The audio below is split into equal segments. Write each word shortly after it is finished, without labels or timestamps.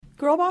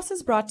Girl Boss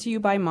is brought to you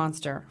by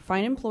Monster.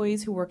 Find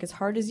employees who work as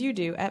hard as you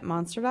do at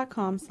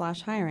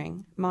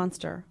monster.com/hiring.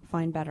 Monster.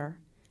 Find better.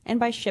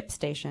 And by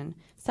ShipStation.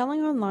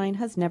 Selling online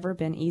has never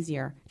been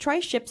easier.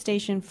 Try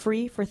ShipStation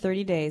free for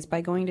 30 days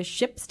by going to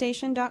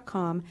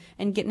ShipStation.com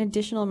and get an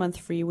additional month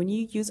free when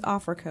you use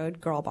offer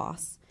code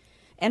GIRLBOSS.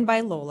 And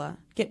by Lola.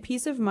 Get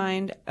peace of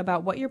mind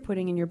about what you're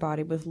putting in your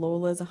body with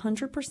Lola's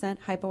 100%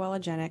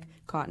 hypoallergenic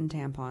cotton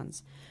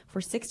tampons. For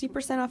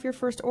 60% off your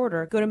first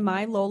order, go to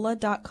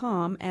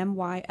mylola.com,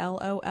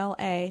 MYLOLA.com,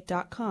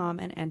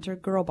 and enter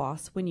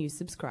GIRLBOSS when you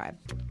subscribe.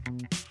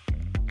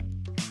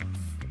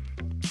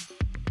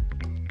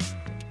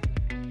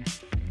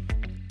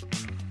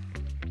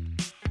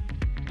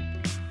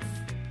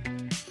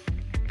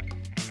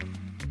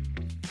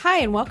 Hi,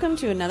 and welcome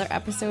to another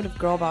episode of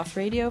Girl Boss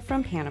Radio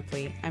from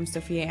Panoply. I'm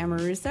Sophia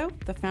Amoruso,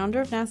 the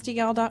founder of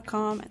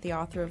NastyGal.com, the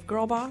author of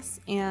Girl Boss,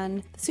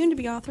 and the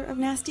soon-to-be author of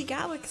Nasty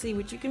Galaxy,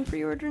 which you can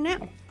pre-order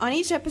now. On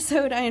each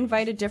episode, I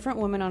invite a different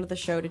woman onto the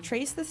show to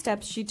trace the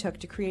steps she took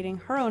to creating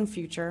her own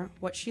future,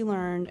 what she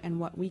learned, and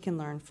what we can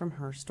learn from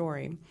her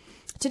story.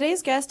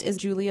 Today's guest is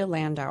Julia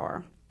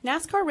Landauer.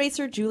 NASCAR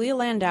racer Julia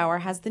Landauer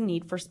has the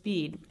need for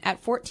speed.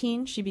 At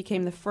 14, she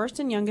became the first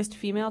and youngest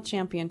female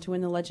champion to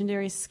win the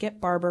legendary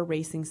Skip Barber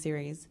Racing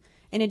Series.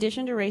 In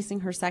addition to racing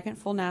her second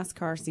full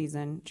NASCAR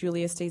season,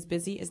 Julia stays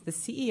busy as the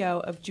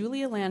CEO of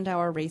Julia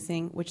Landauer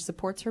Racing, which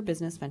supports her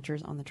business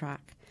ventures on the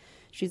track.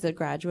 She's a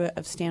graduate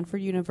of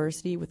Stanford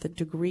University with a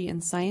degree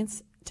in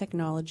science,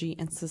 technology,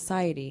 and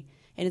society,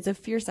 and is a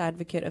fierce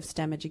advocate of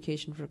STEM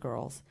education for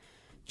girls.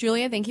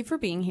 Julia, thank you for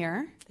being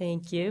here.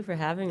 Thank you for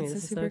having me.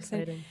 This is so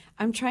exciting. Exciting.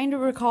 I'm trying to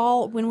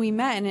recall when we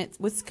met, and it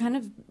was kind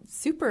of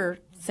super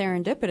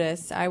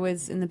serendipitous. I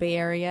was in the Bay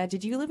Area.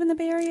 Did you live in the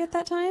Bay Area at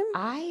that time?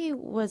 I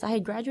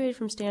had graduated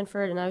from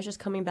Stanford, and I was just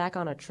coming back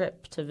on a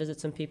trip to visit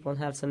some people and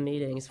have some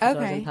meetings because I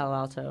was in Palo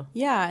Alto.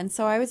 Yeah, and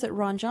so I was at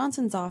Ron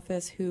Johnson's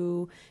office,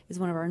 who is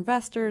one of our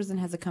investors and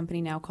has a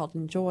company now called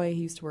Enjoy.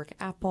 He used to work at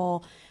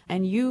Apple.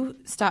 And you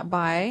stopped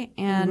by,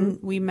 and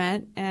we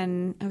met,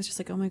 and I was just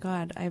like, oh, my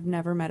God, I've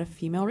never met a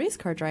female race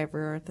car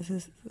driver. This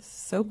is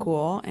so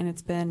cool. And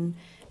it's been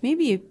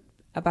maybe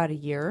about a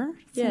year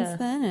since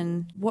then.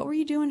 And what were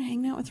you doing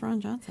hanging out with Ron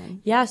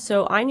Johnson? Yeah,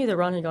 so I knew that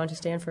Ron had gone to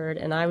Stanford,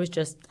 and I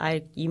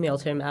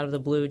emailed him out of the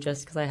blue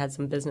just because I had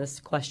some business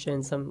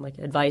questions, some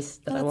advice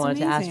that I wanted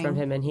to ask from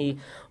him, and he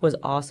was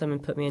awesome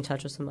and put me in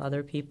touch with some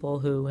other people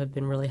who have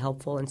been really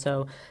helpful. And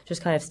so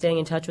just kind of staying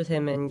in touch with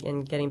him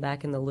and getting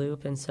back in the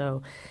loop. And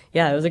so,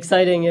 yeah, it was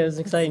exciting. It was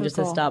exciting to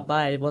stop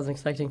by. I wasn't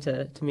expecting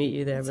to meet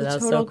you there, but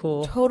that was so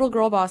cool. Total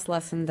girl boss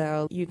lesson,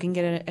 though. You can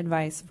get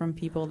advice from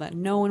people that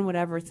no one would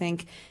ever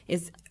think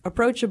is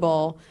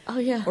approachable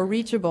or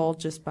reachable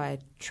just by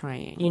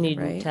trying. You need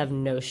to have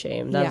no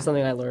shame. That was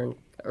something I learned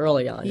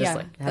early on.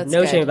 Just have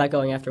no shame about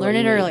going after Learn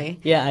it early.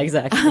 Yeah,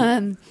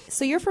 exactly.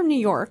 So you're from New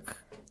York.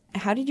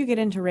 How did you get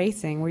into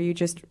racing? Were you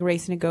just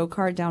racing a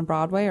go-kart down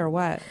Broadway or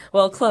what?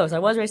 Well, close. I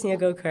was racing a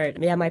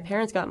go-kart. Yeah, my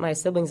parents got my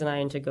siblings and I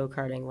into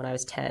go-karting when I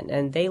was 10,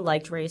 and they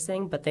liked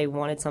racing, but they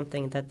wanted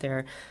something that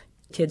their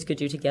kids could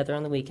do together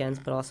on the weekends,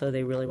 but also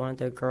they really wanted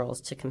their girls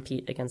to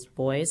compete against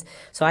boys.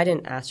 So I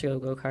didn't ask to go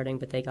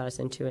go-karting, but they got us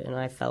into it, and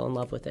I fell in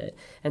love with it.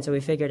 And so we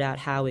figured out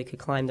how we could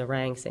climb the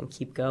ranks and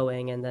keep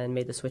going, and then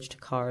made the switch to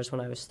cars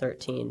when I was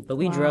 13. But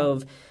we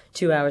drove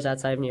 2 hours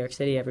outside of New York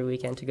City every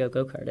weekend to go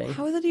go-karting.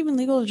 How is it even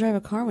legal to drive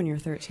a car when you're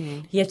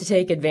 13? You have to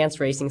take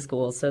advanced racing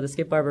schools. So the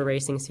Skip Barber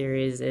Racing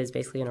Series is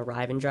basically an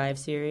arrive and drive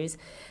series.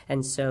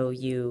 And so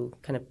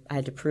I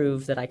had to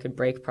prove that I could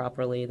brake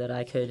properly, that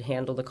I could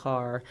handle the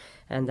car.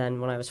 And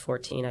then when I was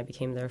 14, I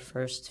became their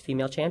first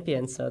female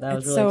champion. So that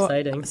was really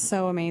exciting.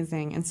 So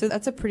amazing. And so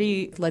that's a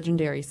pretty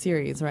legendary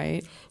series,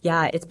 right?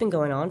 Yeah, it's been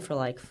going on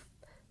for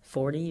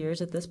 40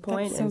 years at this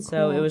point.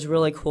 So it was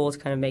really cool to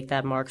kind of make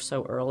that mark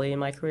so early in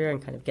my career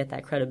and kind of get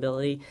that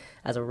credibility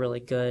as a really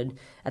good,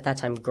 at that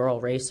time,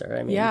 girl racer.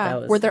 I mean,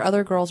 were there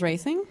other girls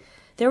racing?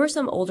 There were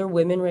some older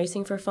women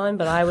racing for fun,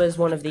 but I was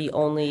one of the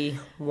only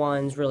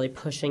ones really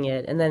pushing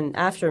it. And then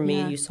after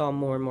me, you saw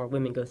more and more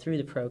women go through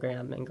the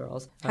program and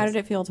girls. How did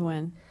it feel to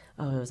win?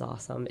 Oh, it was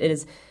awesome.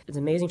 It's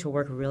amazing to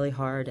work really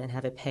hard and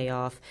have it pay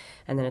off.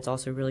 And then it's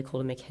also really cool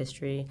to make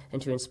history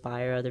and to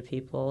inspire other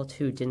people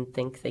who didn't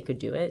think they could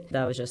do it.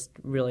 That was just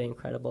really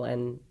incredible.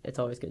 And it's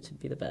always good to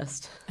be the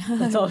best.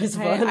 It's always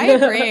fun. I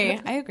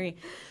agree.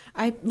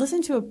 I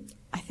listened to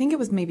I think it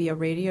was maybe a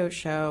radio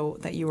show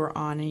that you were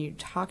on, and you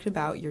talked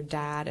about your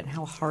dad and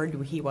how hard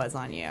he was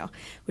on you,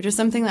 which is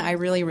something that I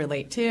really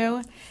relate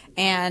to.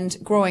 And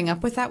growing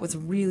up with that was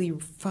really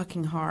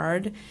fucking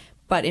hard.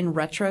 But in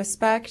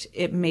retrospect,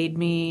 it made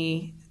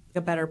me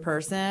a better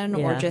person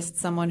or just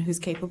someone who's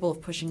capable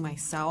of pushing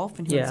myself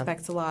and who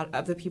expects a lot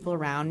of the people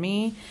around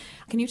me.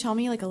 Can you tell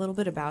me like a little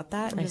bit about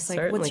that? And just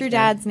like, what's your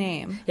dad's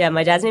name? Yeah,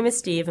 my dad's name is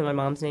Steve and my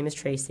mom's name is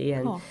Tracy,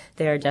 and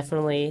they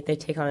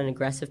take on an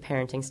aggressive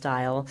parenting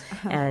style.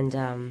 And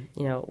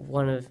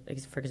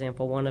for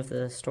example, one of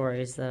the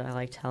stories that I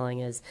like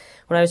telling is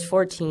when I was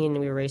 14,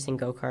 we were racing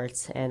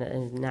go-karts and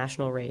a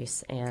national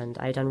race, and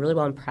I had done really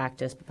well in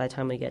practice, but by the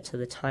time we get to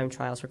the time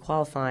trials for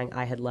qualifying,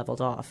 I had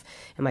leveled off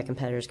and my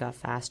competitors got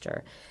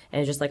faster.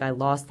 And it's just like I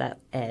lost that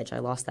edge, I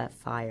lost that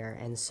fire.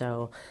 And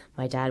so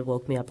my dad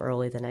woke me up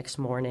early the next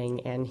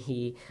morning and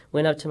he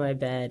went up to my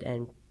bed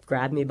and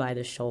grabbed me by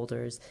the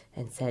shoulders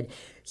and said,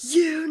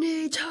 "You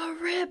need to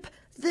rip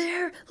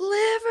their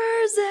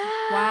livers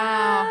out."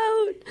 Wow.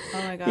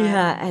 Oh my God.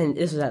 Yeah, and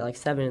this was at like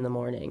 7 in the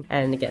morning.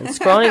 And again,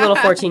 scrawny little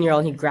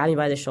 14-year-old, he grabbed me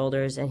by the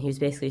shoulders and he was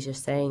basically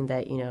just saying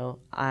that,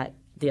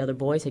 the other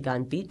boys had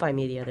gotten beat by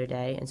me the other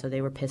day, and so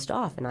they were pissed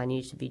off, and I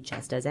needed to be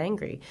just as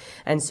angry.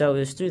 And so it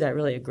was through that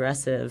really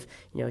aggressive,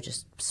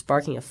 just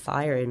sparking a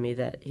fire in me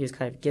that he was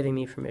kind of giving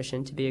me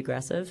permission to be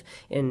aggressive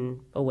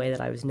in a way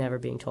that I was never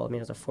being told. I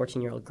mean, as a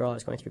 14-year-old girl, I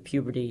was going through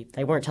puberty.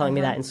 They weren't telling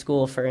me that in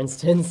school, for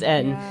instance,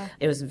 and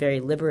it was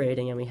very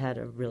liberating, and we had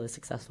a really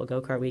successful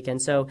go-kart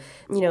weekend. So,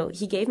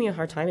 he gave me a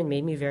hard time and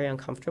made me very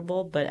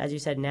uncomfortable, but as you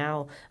said,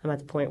 now I'm at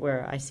the point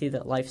where I see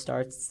that life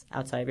starts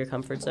outside of your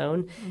comfort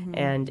zone,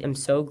 and I'm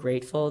so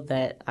grateful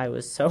that I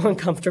was so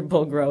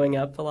uncomfortable growing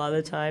up a lot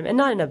of the time, and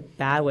not in a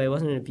bad way. It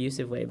wasn't an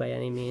abusive way by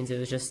any means. It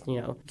was just,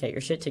 get your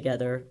shit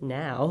together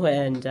now,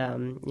 and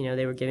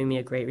they were giving me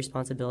a great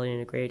responsibility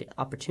and a great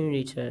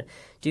opportunity to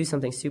do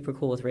something super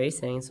cool with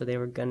racing, so they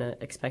were going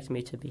to expect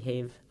me to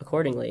behave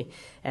accordingly,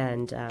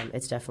 and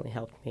it's definitely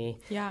helped me.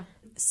 Yeah.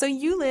 So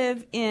you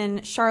live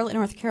in Charlotte,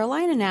 North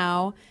Carolina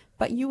now,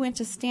 but you went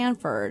to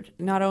Stanford.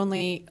 Not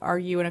only are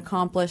you an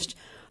accomplished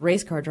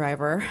race car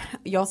driver,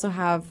 you also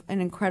have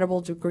an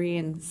incredible degree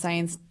in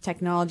science,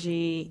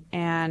 technology,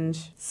 and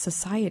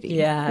society.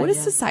 Yeah. What does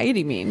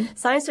society mean?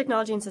 Science,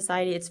 technology, and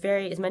society, it's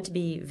meant to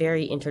be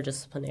very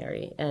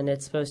interdisciplinary, and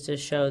it's supposed to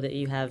show that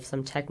you have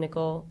some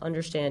technical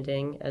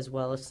understanding as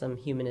well as some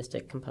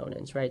humanistic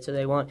components, right? So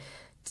they want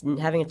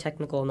having a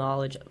technical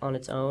knowledge on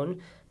its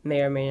own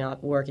may or may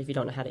not work if you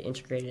don't know how to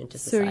integrate it into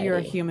society. So you're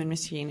a human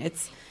machine.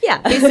 It's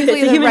it's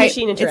basically a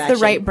human-machine interaction. It's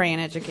the right brain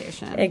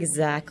education.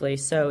 Exactly.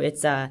 So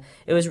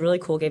it was really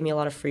cool. Gave me a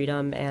lot of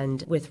freedom.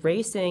 And with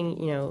racing,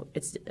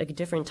 it's a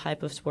different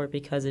type of sport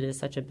because it is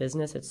such a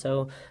business. It's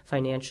so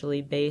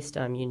financially based.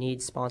 You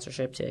need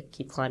sponsorship to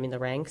keep climbing the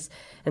ranks.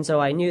 And so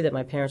I knew that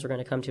my parents were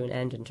going to come to an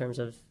end in terms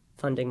of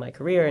funding my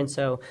career. And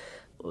so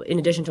in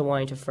addition to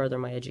wanting to further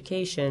my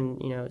education,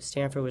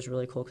 Stanford was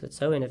really cool because it's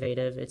so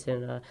innovative. It's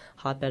in a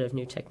hotbed of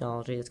new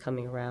technology that's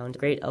coming around.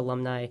 Great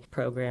alumni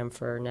program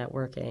for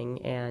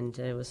networking, and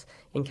it was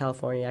in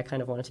California. I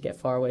kind of wanted to get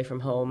far away from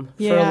home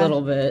for a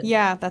little bit.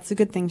 Yeah, that's a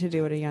good thing to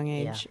do at a young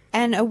age. Yeah.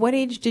 And at what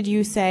age did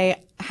you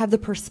have the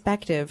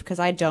perspective, because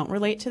I don't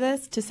relate to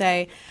this, to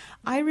say,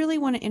 I really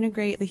want to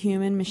integrate the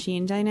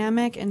human-machine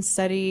dynamic and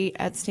study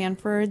at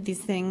Stanford these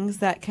things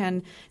that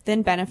can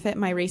then benefit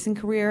my racing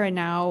career. And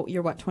now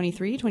you're,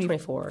 23?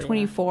 24.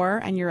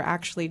 24, and you're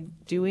actually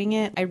doing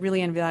it. I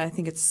really envy that. I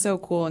think it's so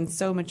cool and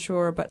so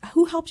mature. But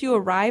who helped you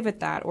arrive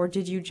at that? Or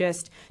did you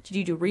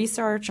do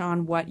research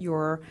on what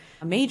your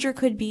major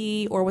could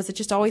be? Or was it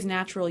just always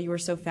natural? You were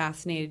so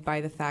fascinated by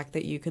the fact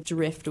that you could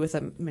drift with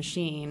a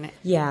machine.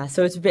 Yeah,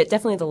 so it's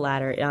definitely the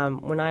latter.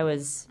 When I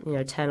was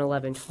 10,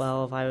 11,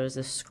 12, I was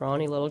a scrawny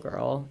little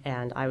girl,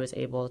 and I was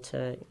able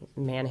to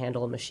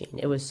manhandle a machine.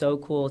 It was so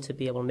cool to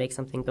be able to make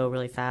something go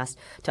really fast,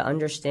 to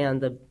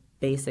understand the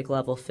basic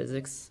level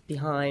physics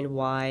behind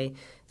why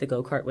the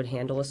go-kart would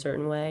handle a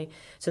certain way.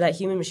 So that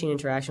human-machine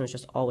interaction was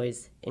just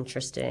always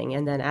interesting.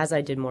 And then as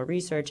I did more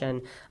research,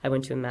 and I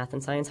went to a math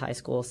and science high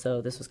school,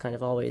 so this was kind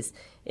of always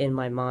in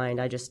my mind,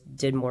 I just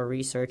did more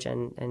research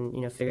and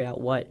figured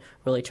out what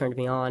really turned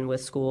me on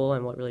with school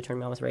and what really turned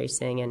me on with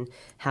racing and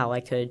how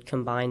I could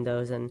combine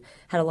those, and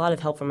had a lot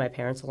of help from my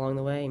parents along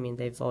the way. I mean,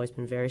 they've always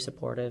been very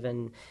supportive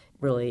and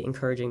really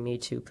encouraging me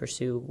to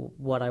pursue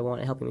what I want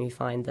and helping me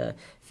find the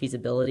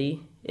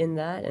feasibility in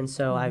that. And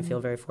so I feel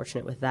very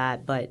fortunate with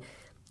that. But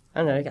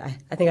I don't know,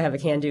 I think I have a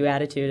can-do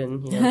attitude,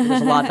 and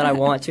there's a lot that I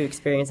want to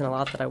experience and a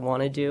lot that I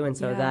want to do. And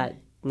so that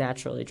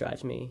naturally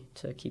drives me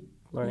to keep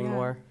learning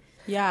more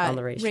on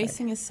the race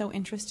racing is so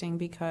interesting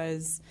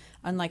because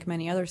unlike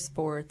many other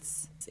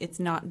sports, it's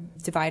not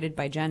divided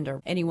by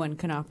gender. Anyone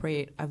can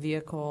operate a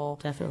vehicle.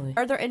 Definitely.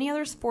 Are there any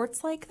other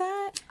sports like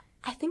that?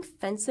 I think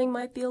fencing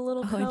might be a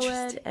little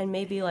co-ed, and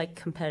maybe like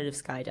competitive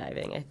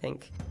skydiving, I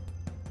think.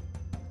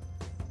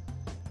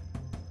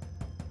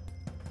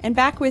 And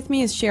back with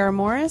me is Shara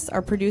Morris,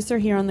 our producer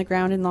here on the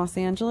ground in Los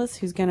Angeles,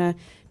 who's going to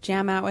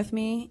jam out with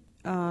me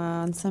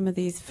on some of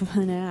these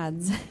fun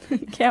ads.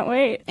 Can't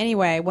wait.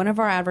 Anyway, one of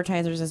our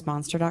advertisers is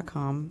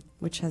Monster.com,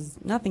 which has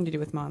nothing to do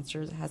with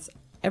monsters. It has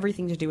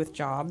everything to do with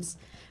jobs.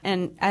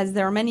 And as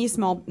there are many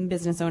small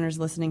business owners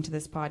listening to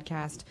this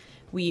podcast,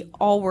 we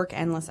all work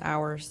endless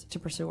hours to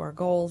pursue our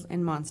goals,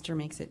 and Monster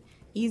makes it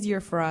easier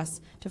for us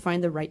to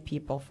find the right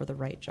people for the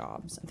right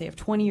jobs. They have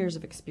 20 years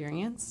of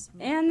experience.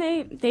 And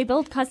they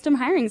build custom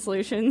hiring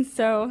solutions,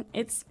 so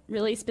it's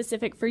really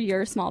specific for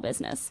your small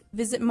business.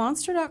 Visit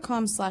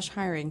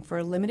monster.com/hiring for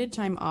a limited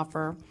time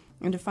offer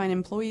and to find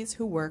employees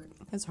who work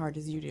as hard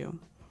as you do.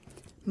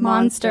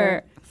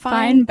 Monster.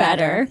 Find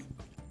better.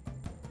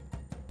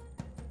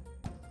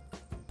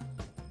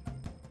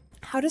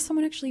 How does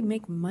someone actually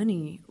make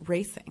money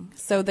racing?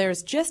 So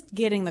there's just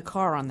getting the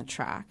car on the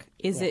track.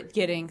 Is it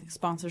getting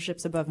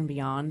sponsorships above and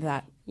beyond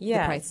that? The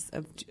price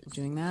of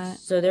doing that?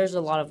 So there's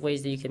a lot of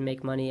ways that you can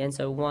make money. And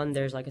so one,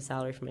 there's like a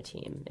salary from a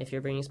team. If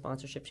you're bringing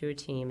sponsorship to a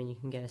team and you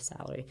can get a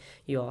salary,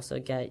 you also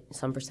get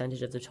some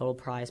percentage of the total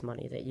prize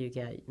money that you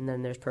get. And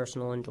then there's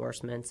personal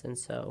endorsements. And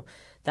so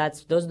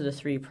those are the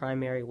three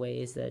primary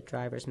ways that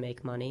drivers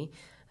make money.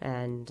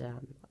 And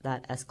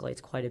that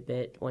escalates quite a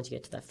bit once you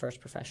get to that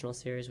first professional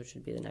series, which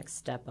would be the next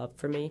step up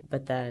for me.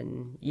 But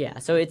then,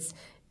 so it's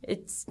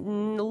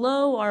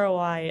low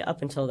ROI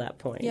up until that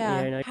point.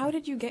 Yeah. You know? How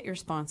did you get your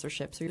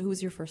sponsorships? Or who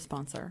was your first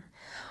sponsor?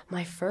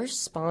 My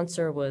first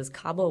sponsor was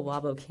Cabo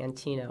Wabo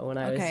Cantina when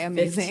I was 15.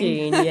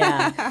 Amazing.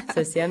 Yeah.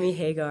 So Sammy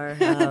Hagar.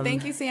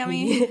 Thank you,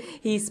 Sammy.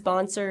 He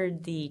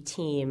sponsored the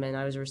team, and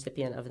I was a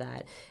recipient of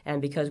that.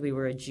 And because we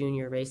were a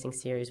junior racing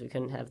series, we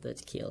couldn't have the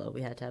tequila.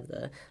 We had to have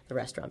the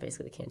restaurant,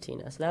 basically the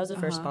cantina. So that was the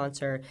first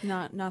sponsor.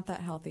 Not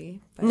that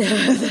healthy. But. No,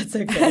 that's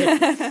okay.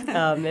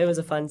 It was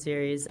a fun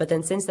series. But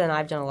then since then,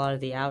 I've done a lot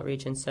of the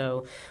outreach. And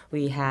so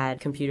we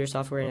had Computer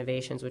Software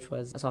Innovations, which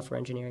was a software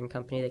engineering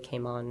company that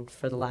came on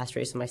for the last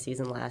race of my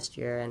season last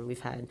year. And we've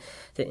had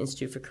the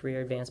Institute for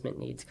Career Advancement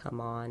Needs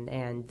come on.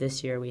 And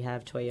this year we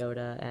have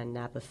Toyota and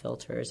Napa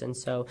Filters. And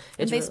so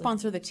they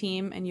sponsor the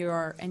team, and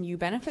you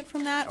benefit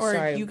from that,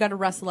 or you got to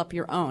rustle up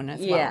your own as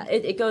well? Yeah,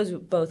 it goes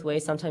both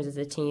ways. Sometimes it's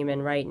a team,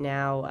 and right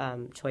now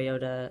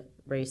Toyota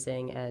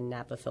Racing and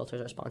Napa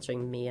Filters are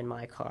sponsoring me and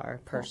my car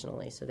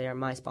personally. So they are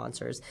my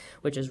sponsors,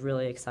 which is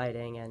really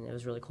exciting, and it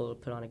was really cool to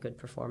put on a good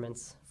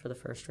performance for the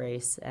first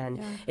race.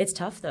 And it's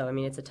tough, though. I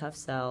mean, it's a tough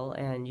sell,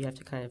 and you have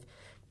to kind of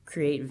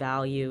create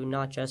value,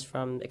 not just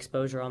from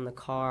exposure on the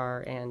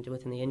car and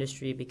within the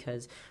industry,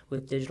 because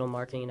with digital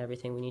marketing and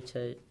everything, we need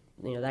to,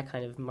 that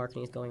kind of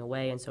marketing is going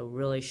away, and so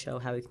really show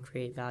how we can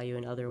create value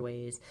in other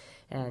ways.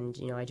 And,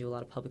 I do a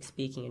lot of public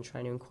speaking and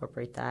trying to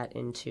incorporate that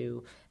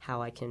into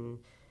how I can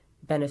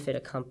benefit a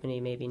company,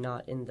 maybe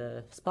not in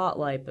the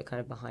spotlight, but kind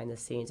of behind the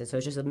scenes. And so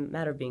it's just a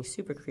matter of being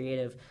super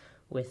creative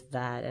with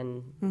that,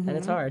 and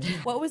it's hard.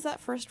 What was that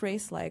first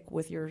race like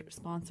with your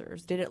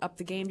sponsors? Did it up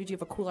the game? Did you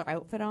have a cooler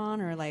outfit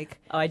on, or like?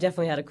 Oh, I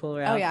definitely had a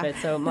cooler outfit.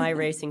 Yeah. So my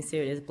racing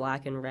suit is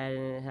black and red,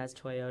 and it has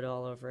Toyota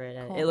all over it,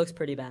 and it looks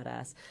pretty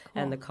badass.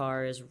 Cool. And the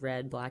car is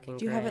red, black, and gray.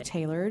 Do you have it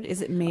tailored?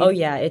 Is it made? Oh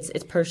yeah, it's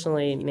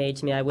personally made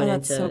to me. I went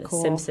into so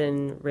cool.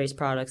 Simpson Race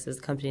Products, is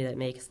the company that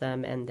makes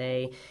them, and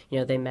they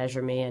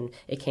measure me, and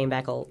it came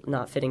back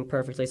not fitting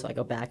perfectly, so I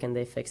go back and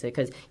they fix it,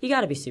 because you got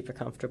to be super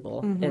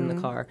comfortable in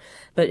the car.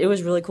 But it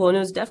was really cool,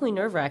 and it was definitely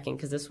nerve-wracking,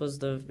 because this was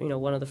the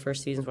one of the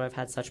first seasons where I've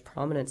had such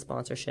prominent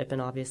sponsorship,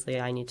 and obviously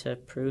I need to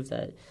prove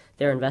that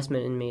their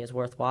investment in me is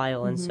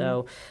worthwhile. And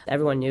so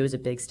everyone knew it was a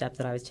big step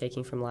that I was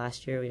taking from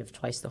last year. We have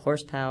twice the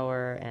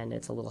horsepower, and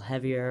it's a little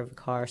heavier of a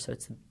car, so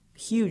it's a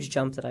huge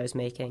jump that I was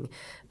making,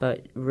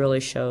 but really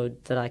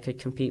showed that I could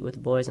compete with the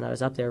boys, and I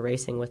was up there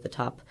racing with the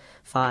top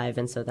 5,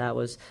 and so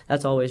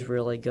that's always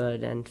really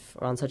good, and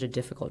on such a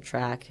difficult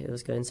track, it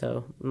was good, and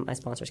so my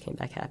sponsors came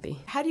back happy.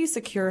 How do you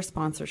secure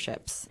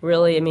sponsorships?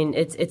 Really, I mean,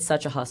 it's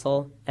such a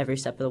hustle every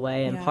step of the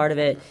way, and part of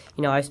it,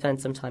 I've spent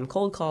some time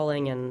cold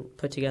calling and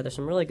put together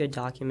some really good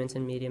documents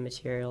and media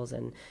materials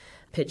and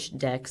pitch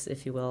decks,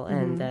 if you will.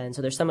 And then,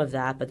 so there's some of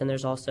that, but then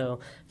there's also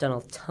done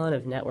a ton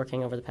of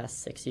networking over the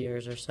past 6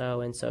 years or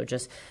so. And so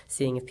just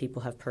seeing if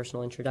people have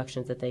personal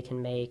introductions that they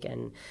can make,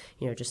 and,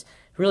 just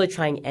really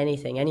trying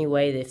anything, any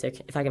way that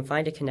if I can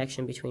find a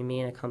connection between me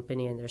and a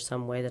company, and there's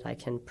some way that I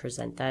can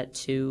present that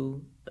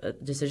to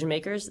decision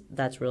makers,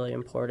 that's really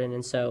important.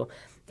 And so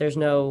there's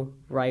no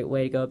right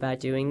way to go about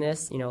doing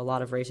this. A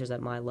lot of racers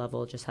at my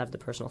level just have the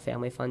personal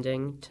family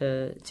funding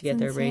to get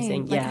their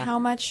racing. Like, how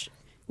much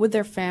would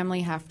their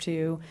family have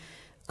to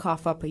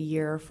cough up a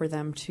year for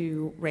them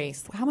to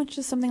race? How much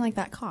does something like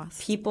that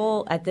cost?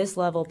 People at this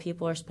level,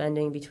 people are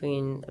spending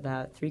between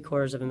about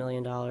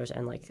 $750,000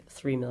 and like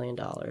 $3 million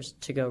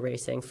to go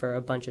racing for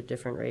a bunch of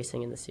different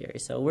racing in the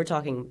series. So we're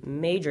talking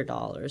major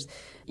dollars.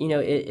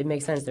 It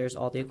makes sense. There's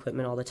all the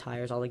equipment, all the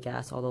tires, all the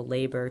gas, all the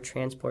labor,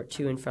 transport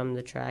to and from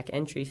the track,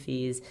 entry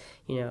fees,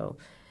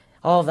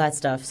 all of that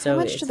stuff. So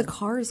how much do the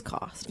cars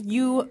cost?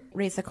 You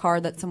race a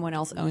car that someone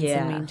else owns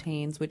and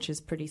maintains, which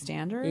is pretty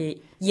standard?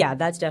 Yeah,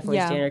 that's definitely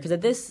standard. Because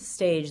at this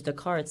stage, the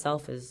car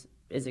itself is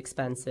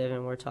expensive,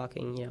 and we're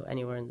talking,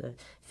 anywhere in the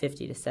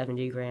 50 to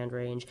 70 grand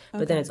range. Okay.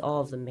 But then it's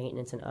all of the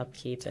maintenance and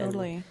upkeep.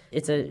 Totally. And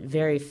it's a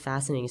very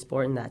fascinating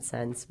sport in that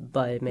sense,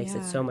 but it makes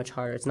it so much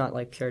harder. It's not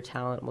like pure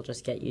talent will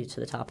just get you to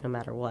the top no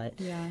matter what,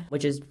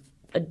 which is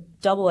a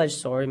double-edged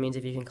sword. It means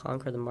if you can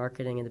conquer the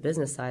marketing and the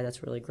business side,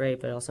 that's really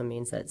great, but it also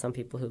means that some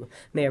people who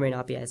may or may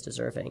not be as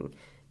deserving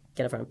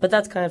get up front. But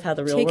that's kind of how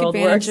the real world works.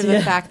 Take advantage of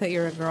the fact that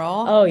you're a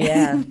girl. Oh,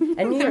 yeah.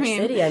 And New York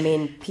City, I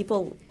mean,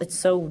 people, it's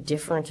so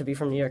different to be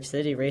from New York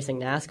City racing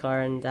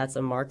NASCAR, and that's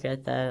a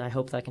market that I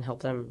hope that I can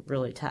help them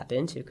really tap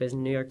into, because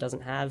New York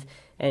doesn't have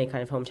any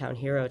kind of hometown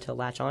hero to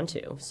latch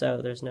onto.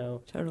 So there's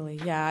no... Totally.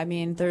 Yeah, I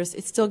mean,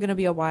 it's still going to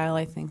be a while,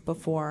 I think,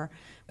 before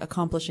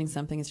accomplishing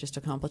something is just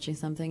accomplishing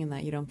something, and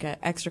that you don't get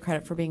extra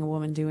credit for being a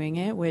woman doing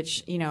it,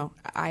 which, you know,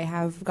 I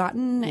have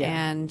gotten,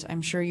 and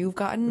I'm sure you've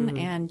gotten,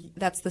 and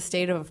that's the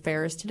state of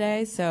affairs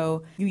today.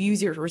 So you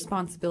use your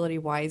responsibility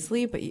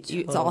wisely, but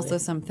it's also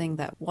something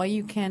that while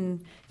you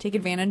can take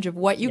advantage of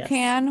what you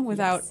can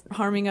without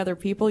harming other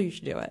people, you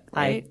should do it.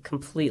 Right? I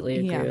completely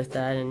agree with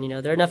that. And, you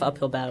know, there are enough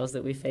uphill battles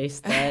that we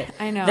face that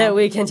I know that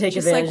we can take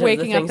just advantage of. Just like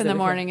waking up in the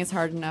morning is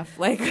hard enough.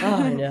 Like,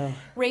 oh, I know.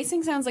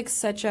 Racing sounds like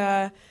such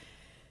a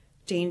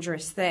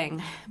dangerous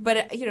thing,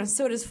 but you know,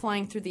 so does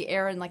flying through the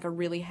air in like a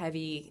really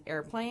heavy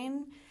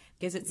airplane.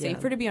 Is it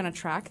safer to be on a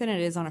track than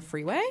it is on a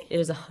freeway? It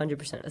is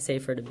 100%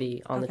 safer to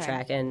be on the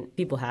track, and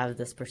people have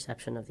this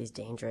perception of these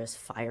dangerous,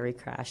 fiery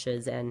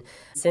crashes. And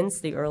since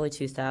the early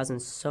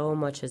 2000s, so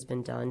much has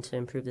been done to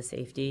improve the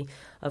safety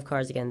of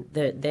cars. Again,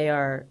 they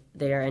are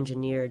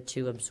engineered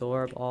to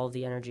absorb all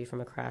the energy from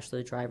a crash so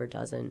the driver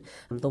doesn't.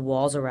 The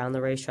walls around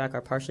the racetrack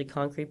are partially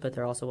concrete, but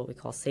they're also what we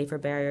call safer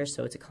barriers.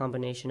 So it's a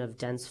combination of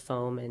dense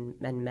foam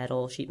and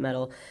metal, sheet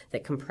metal,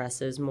 that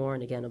compresses more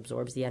and, again,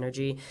 absorbs the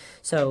energy.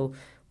 So,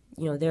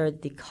 you know, there are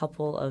the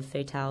couple of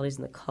fatalities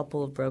and the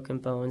couple of broken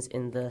bones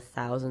in the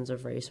thousands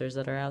of racers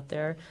that are out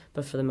there,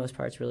 but for the most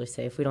part, it's really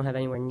safe. We don't have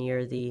anywhere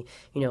near the,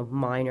 you know,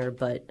 minor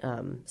but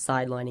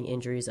sidelining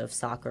injuries of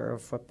soccer or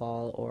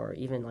football or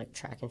even like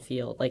track and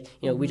field. Like,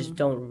 you know, we just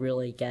don't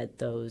really get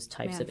those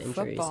types of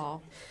injuries.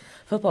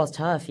 Football's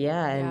tough,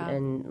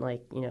 and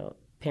like, you know,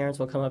 parents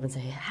will come up and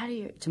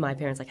say, to my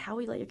parents, like, how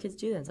will you let your kids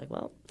do that? It's like,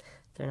 well,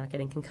 they're not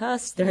getting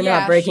concussed. They're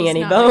not breaking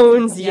any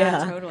bones.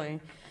 Yeah, totally.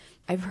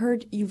 I've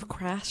heard you've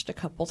crashed a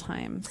couple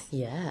times.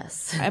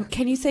 Yes.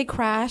 Can you say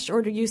crash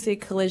or do you say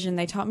collision?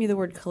 They taught me the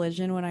word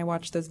collision when I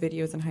watched those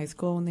videos in high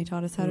school when they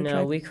taught us how to drive.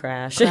 No, we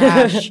crash.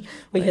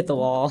 We hit the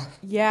wall.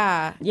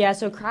 Yeah. Yeah,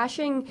 so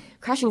crashing's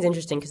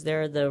interesting because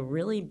there are the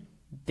really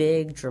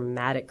big,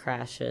 dramatic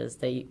crashes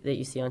that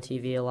you see on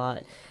TV a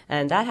lot.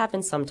 And that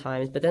happens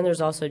sometimes, but then there's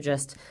also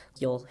just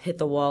you'll hit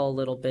the wall a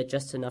little bit,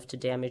 just enough to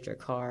damage your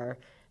car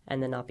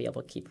and then not be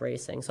able to keep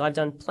racing. So I've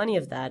done plenty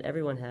of that.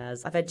 Everyone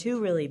has. I've had two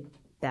really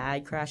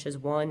bad crashes.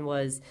 One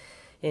was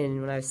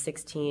when I was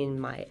 16,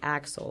 my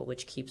axle,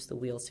 which keeps the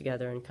wheels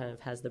together and kind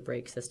of has the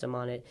brake system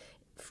on it,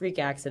 freak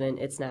accident,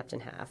 it snapped in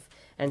half.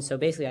 And so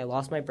basically I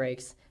lost my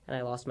brakes and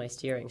I lost my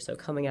steering. So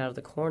coming out of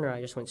the corner, I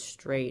just went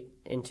straight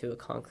into a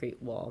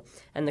concrete wall.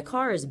 And the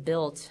car is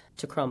built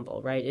to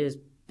crumble, right? It is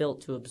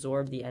built to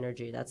absorb the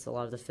energy. That's a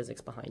lot of the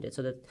physics behind it,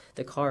 so that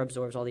the car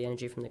absorbs all the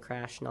energy from the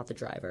crash, not the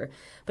driver.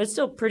 But it's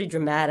still pretty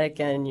dramatic,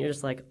 and you're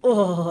just like,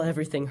 oh,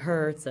 everything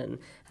hurts, and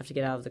have to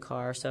get out of the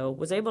car. So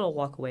was able to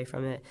walk away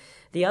from it.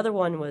 The other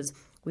one was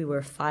we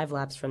were 5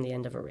 laps from the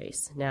end of a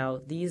race. Now,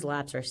 these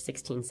laps are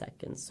 16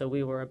 seconds, so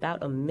we were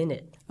about a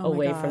minute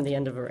away from the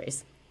end of a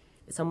race.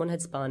 Someone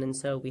had spun, and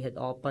so we had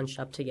all bunched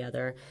up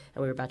together,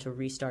 and we were about to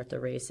restart the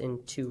race in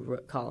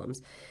 2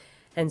 columns.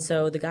 And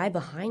so the guy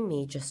behind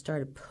me just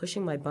started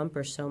pushing my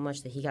bumper so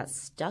much that he got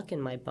stuck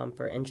in my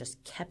bumper and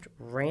just kept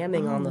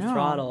ramming on the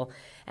throttle.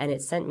 And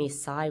it sent me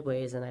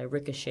sideways, and I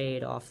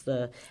ricocheted off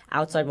the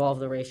outside wall of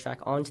the racetrack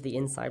onto the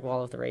inside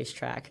wall of the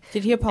racetrack.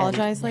 Did he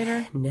apologize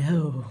later?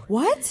 No.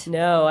 What?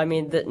 No. I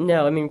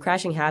mean,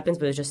 crashing happens,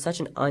 but it's just such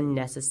an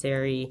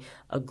unnecessary,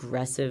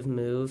 aggressive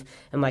move.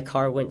 And my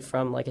car went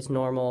from like its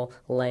normal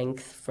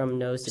length from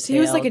nose to tail. So he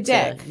was like a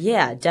dick.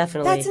 Yeah,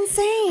 definitely. That's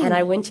insane. And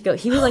I went to go.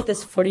 He was like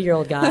this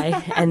 40-year-old guy.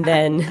 And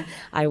then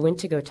I went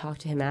to go talk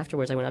to him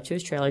afterwards. I went up to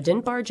his trailer.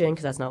 Didn't barge in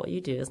because that's not what you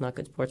do. It's not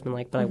good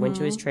sportsmanlike. But I went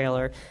to his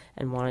trailer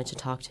and wanted to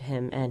talk to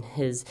him. And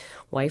his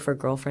wife or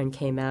girlfriend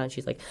came out, and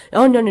she's like,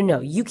 oh,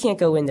 no. You can't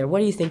go in there. What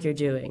do you think you're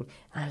doing?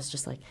 And I was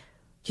just like,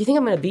 do you think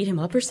I'm going to beat him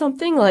up or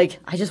something? Like,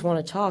 I just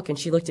want to talk. And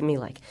she looked at me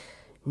like,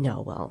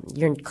 no, well,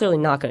 you're clearly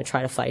not going to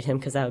try to fight him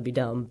because that would be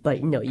dumb.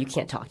 But no, you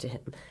can't talk to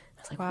him.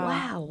 I was like,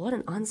 wow, what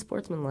an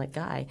unsportsmanlike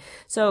guy.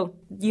 So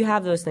you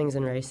have those things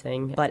in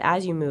racing. But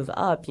as you move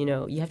up, you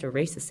know, you have to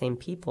race the same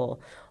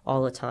people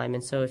all the time.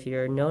 And so if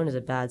you're known as a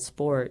bad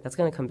sport, that's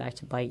going to come back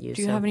to bite you.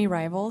 Do you have any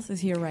rivals?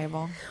 Is he a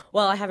rival?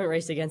 Well, I haven't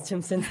raced against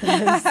him since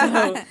then.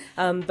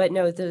 So, but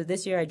no,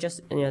 this year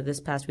this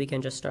past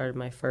weekend just started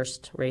my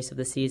first race of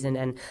the season.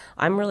 And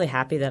I'm really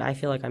happy that I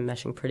feel like I'm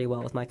meshing pretty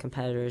well with my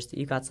competitors.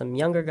 You got some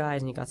younger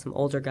guys and you got some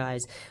older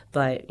guys.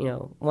 But, you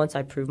know, once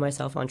I prove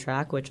myself on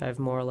track, which I've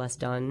more or less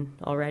done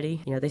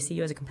already, you know, they see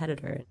you as a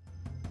competitor.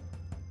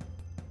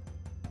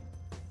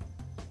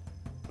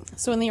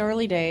 So in the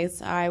early days,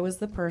 I was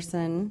the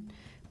person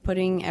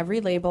putting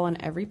every label on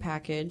every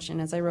package. And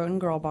as I wrote in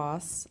Girl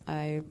Boss,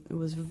 I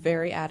was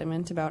very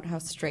adamant about how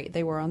straight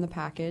they were on the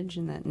package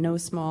and that no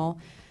small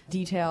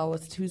detail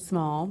was too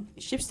small.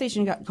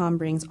 ShipStation.com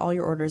brings all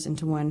your orders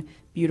into one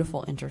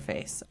beautiful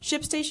interface.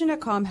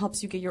 ShipStation.com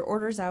helps you get your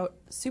orders out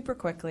super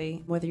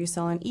quickly, whether you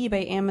sell on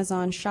eBay,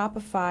 Amazon,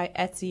 Shopify,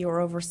 Etsy, or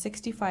over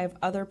 65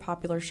 other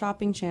popular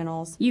shopping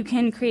channels. You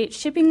can create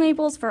shipping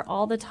labels for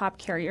all the top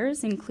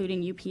carriers,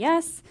 including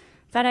UPS,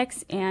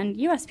 FedEx, and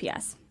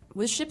USPS.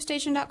 With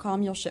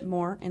ShipStation.com, you'll ship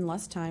more in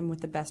less time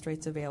with the best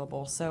rates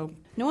available. So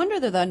no wonder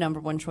they're the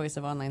number one choice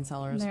of online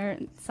sellers.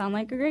 They sound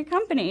like a great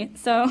company.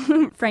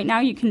 So right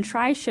now you can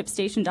try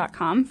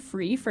ShipStation.com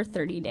free for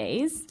 30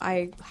 days.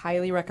 I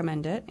highly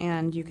recommend it,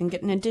 and you can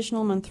get an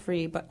additional month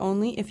free, but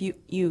only if you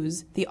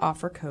use the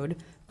offer code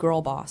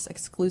GIRLBOSS,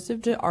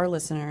 exclusive to our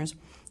listeners,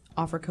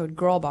 offer code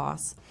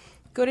GIRLBOSS.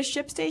 Go to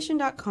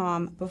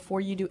ShipStation.com.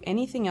 Before you do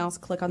anything else,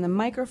 click on the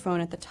microphone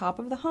at the top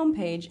of the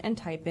homepage and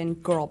type in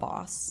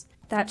GIRLBOSS.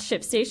 That's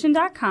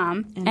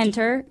ShipStation.com.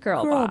 Enter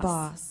Girl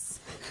Boss.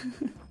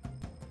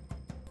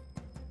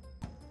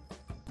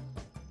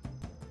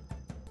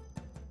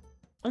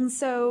 And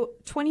so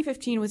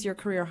 2015 was your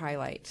career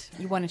highlight.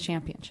 You won a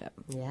championship.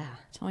 Yeah.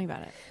 Tell me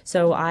about it.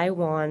 So I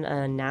won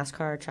a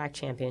NASCAR track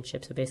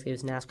championship. So basically it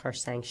was NASCAR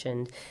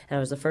sanctioned. And I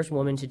was the first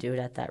woman to do it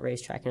at that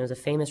racetrack. And it was a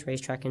famous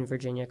racetrack in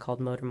Virginia called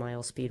Motor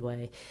Mile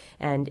Speedway.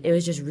 And it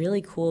was just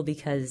really cool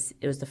because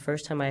it was the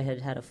first time I had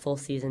had a full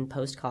season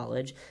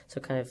post-college. So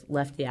kind of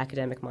left the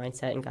academic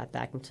mindset and got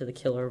back into the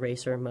killer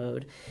racer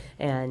mode.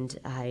 And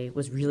I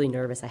was really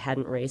nervous. I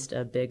hadn't raced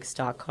a big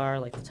stock car,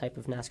 like the type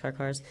of NASCAR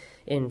cars,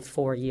 in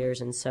 4 years.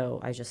 And so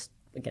I just,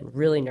 again,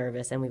 really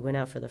nervous. And we went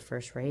out for the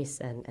first race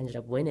and ended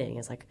up winning.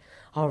 It's like,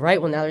 all right,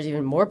 well, now there's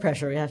even more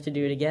pressure. We have to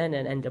do it again,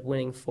 and ended up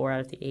winning 4 out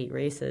of the 8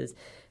 races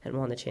and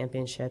won the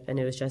championship. And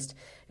it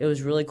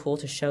was really cool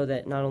to show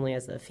that not only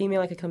as a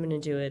female I could come in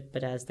and do it,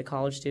 but as the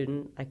college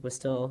student, I was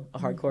still a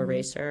hardcore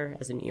racer,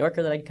 as a New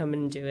Yorker that I could come in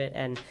and do it,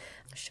 and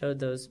showed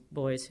those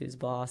boys who's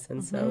boss.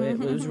 And so it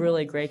was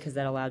really great because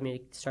that allowed me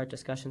to start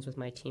discussions with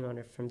my team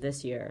owner from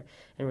this year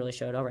and really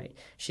showed, all right,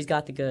 she's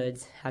got the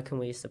goods. How can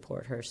we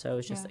support her? So it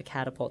was just a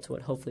catapult to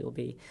what hopefully will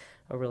be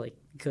a really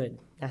good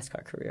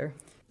NASCAR career.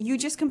 You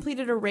just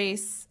completed a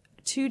race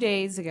 2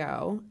 days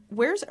ago.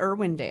 Where's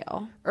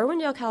Irwindale?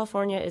 Irwindale,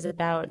 California is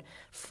about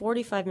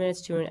 45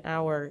 minutes to an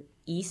hour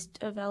east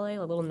of LA, a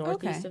little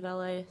northeast of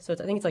LA. So I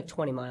think it's like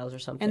 20 miles or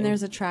something. And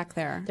there's a track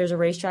there. There's a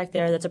racetrack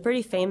there that's a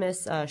pretty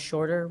famous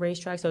shorter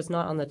racetrack. So it's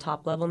not on the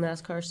top level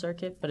NASCAR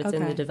circuit, but it's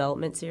in the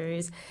development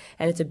series.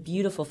 And it's a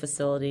beautiful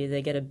facility.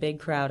 They get a big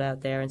crowd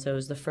out there. And so it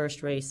was the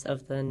first race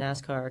of the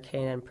NASCAR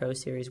K&N Pro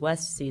Series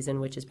West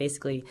season, which is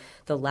basically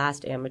the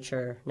last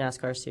amateur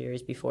NASCAR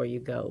series before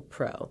you go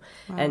pro.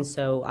 Wow. And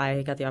so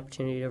I got the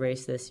opportunity to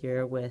race this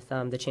year with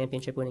the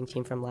championship winning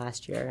team from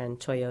last year. And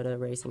Toyota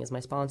Racing is my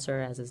sponsor,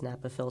 as is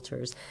Napa Filters.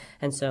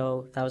 And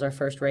so that was our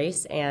first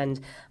race, and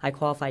I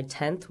qualified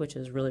 10th, which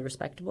is really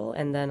respectable.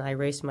 And then I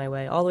raced my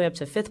way all the way up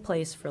to 5th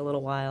place for a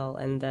little while,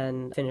 and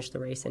then finished the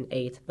race in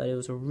 8th. But it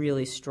was a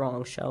really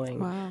strong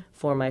showing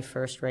for my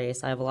first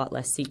race. I have a lot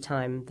less seat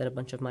time than a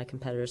bunch of my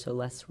competitors, so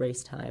less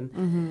race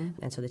time.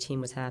 And so the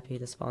team was happy,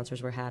 the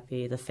sponsors were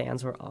happy, the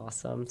fans were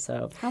awesome.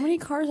 So how many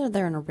cars are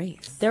there in a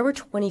race? There were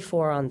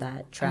 24 on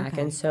that track,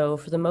 and so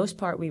for the most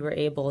part we were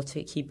able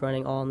to keep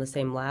running all in the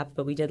same lap,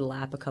 but we did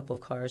lap a couple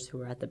of cars who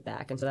were at the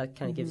back, and so that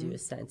kind of gives you a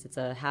sense. It's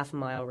a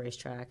half-mile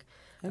racetrack.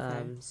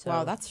 Okay. So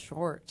wow, that's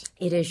short.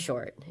 It is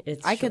short.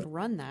 I could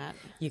run that.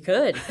 You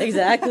could,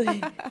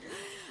 exactly.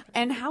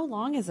 And how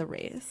long is a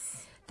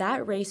race?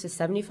 That race is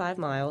 75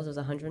 miles. It was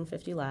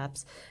 150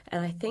 laps.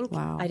 And I think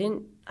I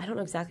don't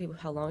know exactly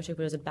how long it took,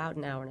 but it was about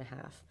an hour and a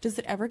half. Does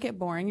it ever get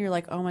boring? You're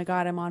like, oh my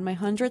God, I'm on my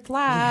 100th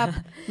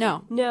lap.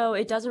 No. No,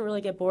 it doesn't really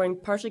get boring,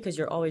 partially because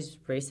you're always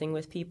racing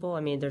with people.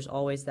 I mean, there's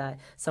always that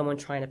someone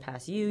trying to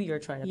pass you, you're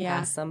trying to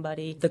pass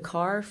somebody. The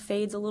car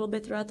fades a little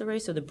bit throughout the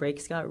race, so the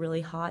brakes got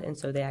really hot, and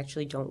so they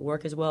actually don't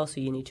work as well,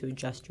 so you need to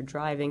adjust your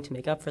driving to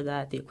make up for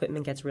that. The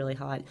equipment gets really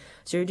hot.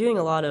 So you're doing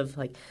a lot of,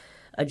 like,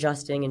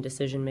 adjusting and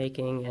decision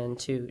making and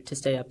to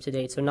stay up to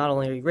date. So not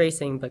only are you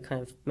racing, but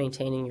kind of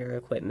maintaining your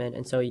equipment,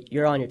 and so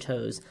you're on your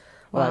toes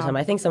a lot of time.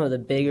 I think some of the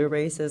bigger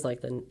races,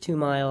 like the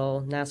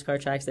 2-mile NASCAR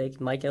tracks, they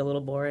might get a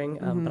little boring,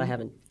 but I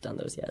haven't done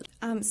those yet.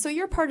 So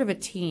you're part of a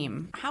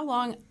team. How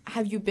long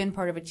have you been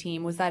part of a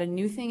team? Was that a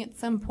new thing at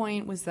some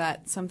point? Was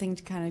that something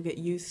to kind of get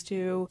used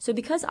to? So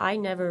because I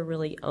never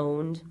really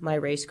owned my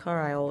race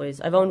car,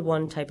 I've owned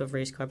one type of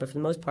race car, but for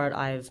the most part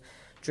I've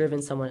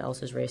driven someone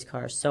else's race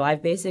car. So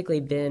I've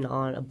basically been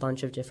on a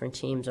bunch of different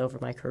teams over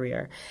my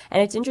career.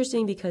 And it's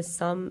interesting because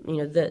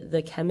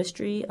the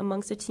chemistry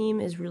amongst a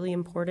team is really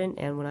important.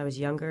 And when I was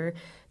younger,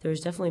 there was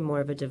definitely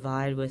more of a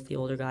divide with the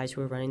older guys who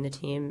were running the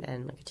team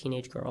and like a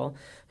teenage girl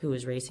who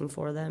was racing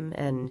for them.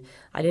 And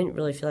I didn't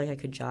really feel like I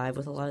could jive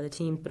with a lot of the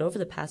team. But over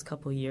the past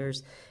couple of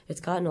years, it's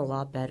gotten a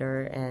lot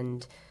better.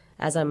 And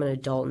as I'm an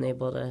adult and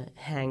able to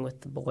hang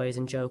with the boys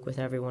and joke with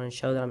everyone and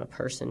show that I'm a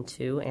person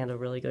too and a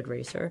really good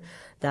racer,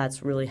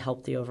 that's really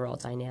helped the overall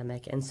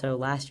dynamic. And so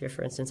last year,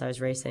 for instance, I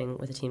was racing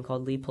with a team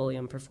called Lee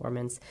Pulliam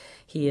Performance.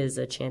 He is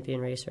a champion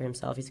racer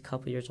himself. He's a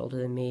couple years older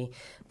than me.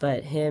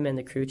 But him and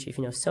the crew chief,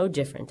 so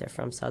different. They're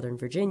from Southern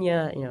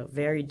Virginia,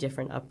 very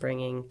different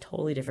upbringing,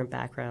 totally different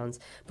backgrounds.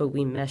 But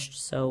we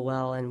meshed so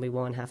well, and we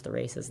won half the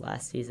races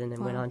last season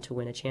and went on to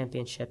win a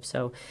championship.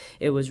 So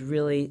it was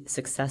really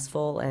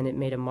successful, and it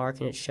made a mark,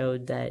 and it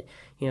showed that,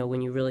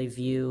 when you really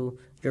view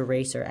your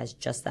racer as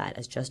just that,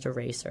 as just a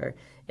racer,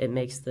 it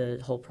makes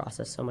the whole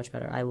process so much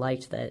better. I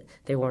liked that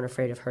they weren't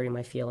afraid of hurting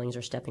my feelings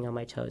or stepping on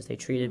my toes. They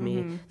treated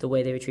me the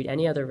way they would treat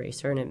any other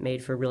racer, and it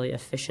made for really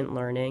efficient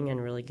learning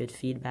and really good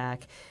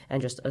feedback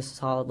and just a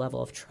solid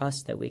level of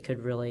trust that we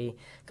could really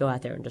go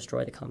out there and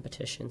destroy the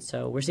competition.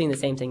 So we're seeing the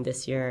same thing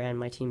this year, and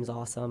my team's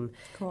awesome.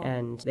 Cool.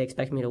 And they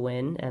expect me to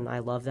win, and I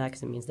love that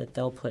because it means that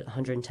they'll put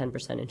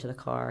 110% into the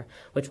car,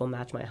 which will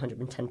match my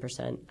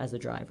 110% as a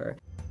driver.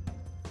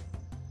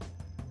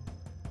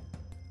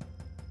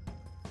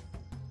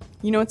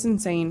 What's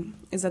insane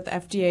is that the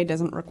FDA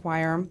doesn't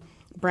require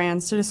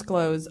brands to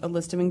disclose a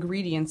list of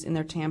ingredients in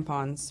their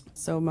tampons.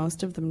 So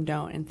most of them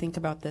don't. And think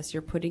about this.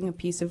 You're putting a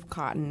piece of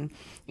cotton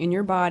in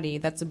your body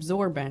that's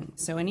absorbent.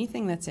 So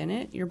anything that's in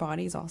it, your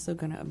body's also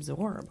going to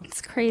absorb.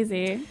 It's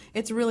crazy.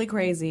 It's really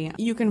crazy.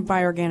 You can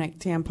buy organic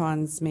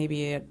tampons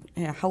maybe at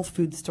a health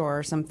food store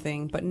or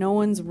something, but no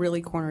one's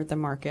really cornered the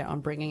market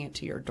on bringing it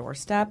to your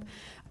doorstep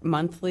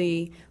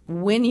monthly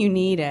when you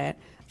need it,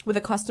 with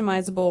a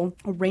customizable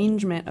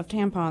arrangement of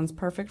tampons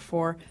perfect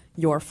for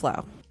your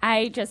flow.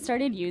 I just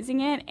started using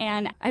it,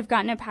 and I've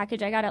gotten a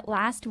package. I got it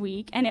last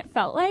week, and it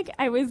felt like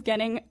I was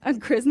getting a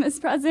Christmas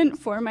present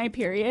for my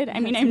period. I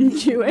mean, I'm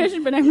Jewish,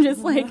 but I'm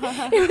just like,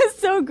 it was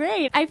so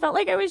great. I felt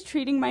like I was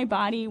treating my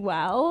body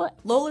well.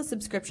 Lola's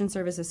subscription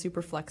service is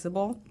super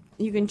flexible.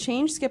 You can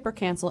change, skip, or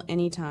cancel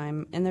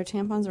anytime, and their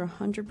tampons are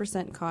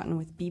 100% cotton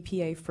with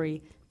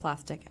BPA-free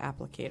plastic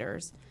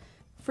applicators.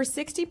 For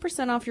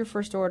 60% off your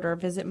first order,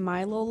 visit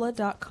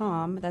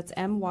mylola.com, that's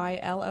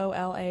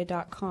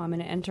MYLOLA.com,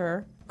 and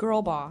enter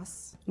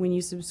GirlBoss when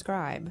you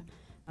subscribe.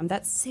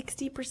 That's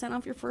 60%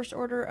 off your first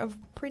order of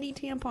pretty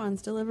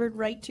tampons delivered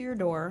right to your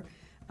door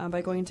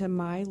by going to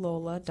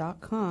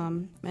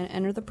mylola.com and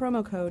enter the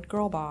promo code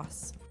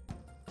GirlBoss.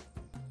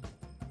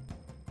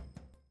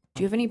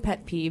 Do you have any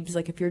pet peeves,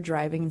 like if you're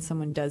driving and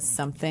someone does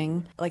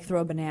something, like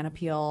throw a banana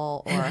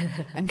peel or...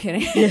 I'm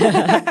kidding.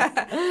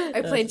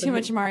 I played too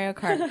much Mario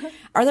Kart.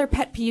 Are there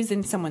pet peeves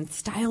in someone's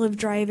style of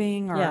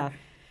driving? Or...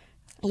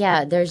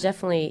 Yeah, there are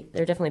definitely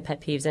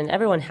pet peeves, and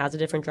everyone has a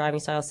different driving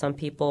style. Some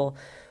people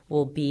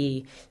will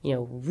be,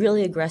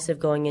 really aggressive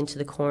going into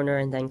the corner,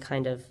 and then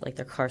kind of like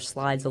their car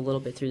slides a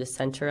little bit through the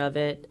center of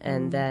it,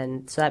 and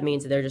then so that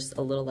means that they're just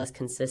a little less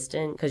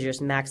consistent because you're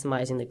just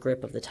maximizing the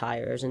grip of the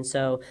tires, and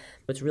so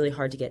it's really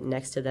hard to get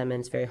next to them, and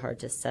it's very hard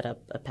to set up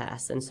a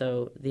pass. And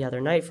so the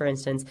other night, for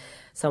instance,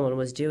 someone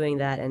was doing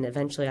that, and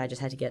eventually I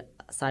just had to get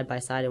side by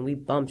side, and we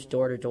bumped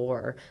door to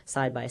door,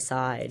 side by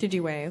side. Did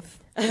you wave?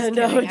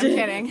 No, I'm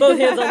kidding. Both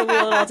hands on the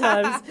wheel at all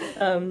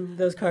times.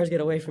 Those cars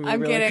get away from you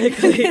really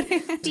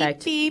quickly.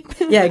 Beep, beep.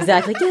 Yeah,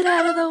 exactly. Get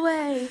out of the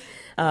way.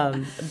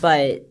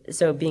 But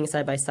so being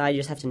side by side, you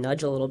just have to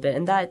nudge a little bit,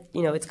 and that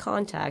it's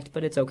contact,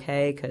 but it's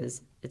okay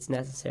because it's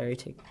necessary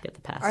to get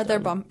the pass. Are there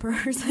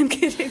bumpers? I'm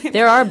kidding.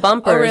 There are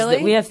bumpers. Oh,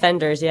 really? We have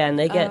fenders, yeah, and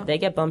they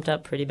get bumped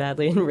up pretty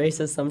badly in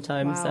races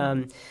sometimes.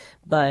 Wow.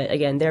 But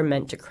again, they're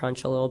meant to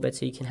crunch a little bit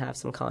so you can have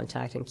some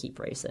contact and keep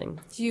racing.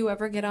 Do you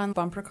ever get on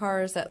bumper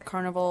cars at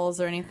carnivals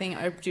or anything?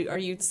 Are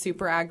you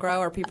super aggro?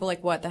 Are people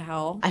like, what the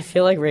hell? I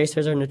feel like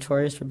racers are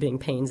notorious for being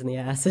pains in the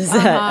asses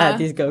at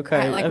these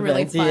go-kart events.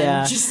 Really fun.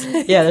 Yeah.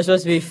 Yeah, they're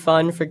supposed to be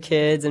fun for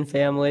kids and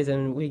families,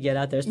 and we get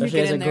out there, especially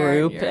as a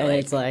group, and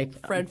it's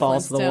like Fred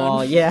balls to the Flintstone.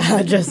 wall.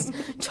 Yeah, just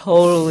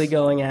totally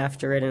going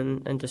after it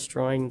and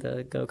destroying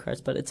the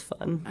go-karts, but it's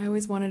fun. I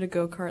always wanted a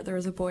go-kart. There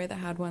was a boy that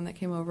had one that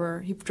came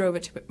over. He drove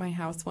it to my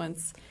house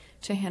once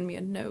to hand me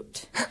a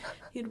note.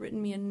 He had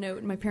written me a note,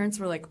 and my parents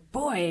were like,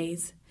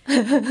 boys?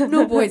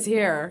 No boys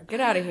here.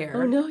 Get out of here.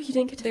 Oh, no, you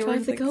didn't get to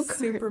drive the go-kart.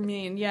 Super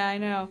mean. Yeah, I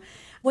know.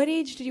 What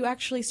age did you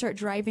actually start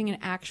driving an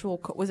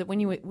actual was it when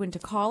you went to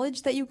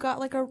college that you got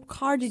like a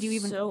car? Did you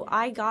even... So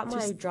I got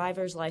my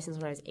driver's license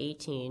when I was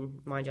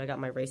 18. Mind you, I got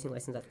my racing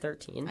license at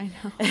 13. I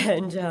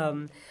know.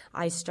 And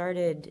I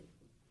started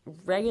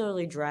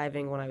regularly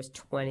driving when I was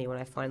 20 when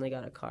I finally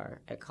got a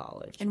car at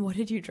college. And what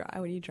did you drive?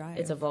 What do you drive?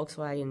 It's a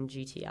Volkswagen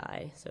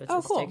GTI, so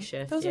it's cool. stick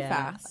shift. Those are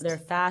fast. They're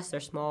fast, they're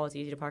small, it's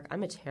easy to park.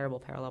 I'm a terrible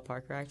parallel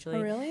parker, actually.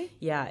 Oh, really?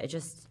 Yeah,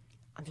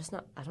 I'm just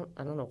not, I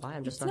don't know why,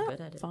 I'm just not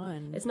good at it. It's not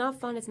fun. It's not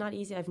fun, it's not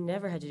easy. I've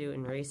never had to do it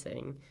in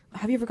racing.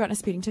 Have you ever gotten a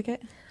speeding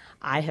ticket?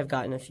 I have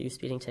gotten a few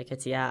speeding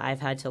tickets. Yeah, I've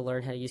had to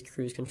learn how to use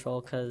cruise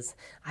control because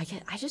I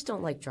just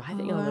don't like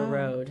driving on the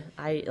road.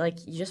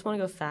 You just want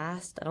to go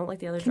fast. I don't like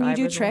the other drivers.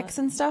 Can you do tricks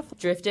and stuff?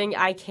 Drifting,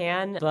 I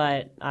can,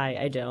 but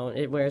I don't.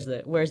 It wears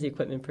the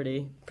equipment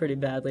pretty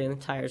badly, and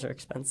the tires are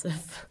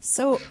expensive.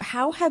 So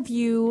how have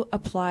you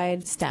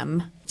applied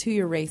STEM to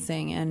your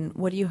racing, and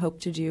what do you hope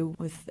to do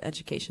with the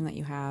education that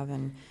you have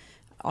and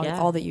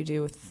all that you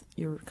do with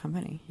your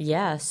company?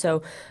 Yeah,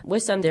 so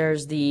with STEM,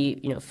 there's the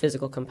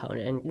physical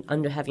component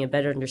and having a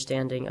better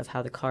understanding of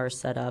how the car is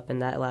set up,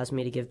 and that allows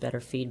me to give better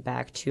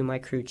feedback to my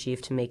crew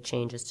chief to make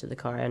changes to the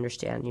car. I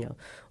understand,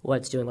 what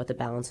it's doing, what the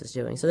balance is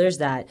doing. So there's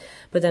that.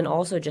 But then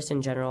also just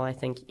in general, I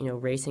think,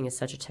 racing is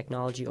such a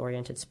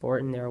technology-oriented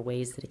sport, and there are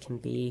ways that it can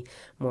be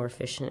more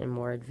efficient and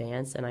more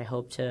advanced. And I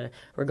hope to,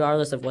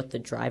 regardless of what the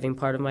driving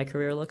part of my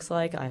career looks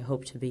like, I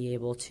hope to be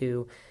able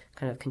to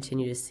kind of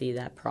continue to see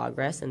that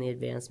progress and the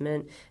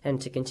advancement,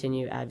 and to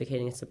continue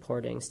advocating and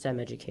supporting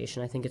STEM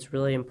education. I think it's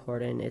really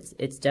important.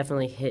 It's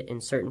definitely hit in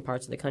certain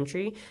parts of the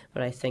country,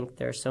 but I think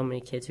there are so many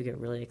kids who get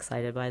really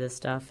excited by this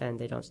stuff, and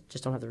they don't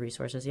have the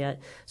resources yet.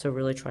 So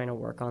really trying to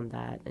work on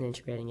that and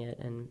integrating it,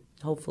 and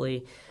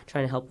hopefully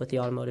trying to help with the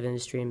automotive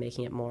industry and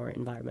making it more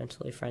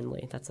environmentally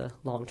friendly. That's a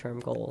long-term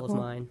goal of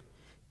mine.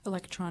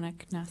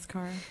 Electronic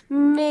NASCAR?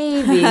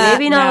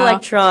 Maybe not No.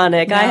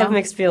 electronic. No. I have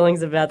mixed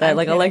feelings about that. I'm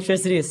kidding.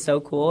 Electricity is so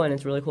cool, and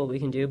it's really cool what we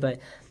can do, but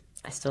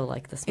I still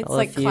like the smell It's of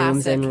like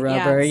fumes classic, and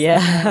rubber.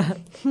 yes.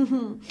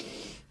 Yeah.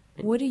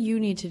 What do you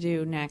need to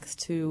do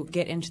next to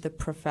get into the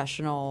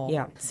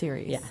professional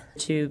series? Yeah.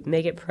 To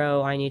make it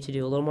pro, I need to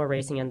do a little more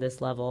racing at this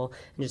level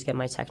and just get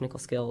my technical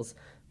skills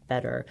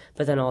better,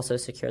 but then also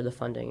secure the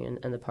funding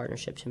and the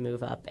partnership to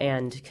move up,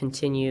 and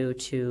continue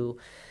to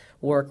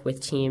work with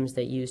teams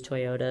that use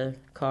Toyota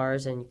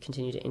cars and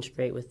continue to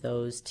integrate with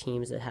those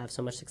teams that have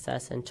so much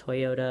success. And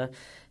Toyota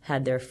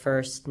had their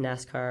first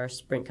NASCAR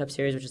Sprint Cup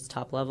Series, which is the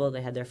top level.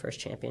 They had their first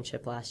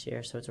championship last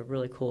year, so it's a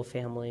really cool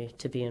family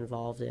to be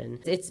involved in.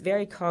 It's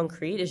very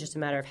concrete. It's just a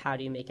matter of how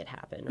do you make it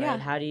happen, right? Yeah.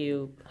 How do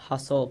you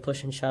hustle,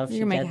 push, and shove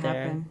You're to gonna get make it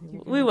there?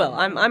 happen. We will.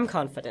 I'm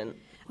confident.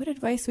 What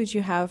advice would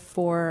you have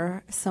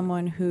for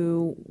someone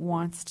who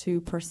wants to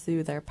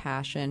pursue their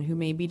passion, who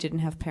maybe didn't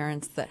have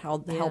parents that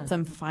helped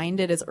them find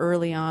it as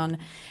early on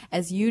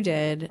as you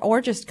did, or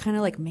just kind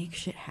of like make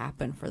shit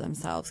happen for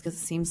themselves? Because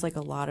it seems like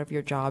a lot of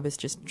your job is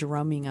just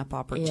drumming up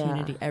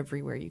opportunity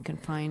everywhere you can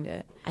find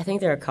it. I think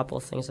there are a couple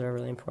of things that are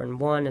really important.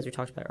 One, as we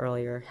talked about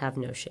earlier, have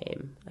no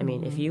shame. I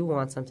mean, if you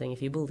want something,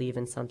 if you believe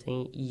in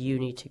something, you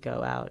need to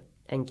go out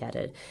and get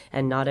it.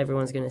 And not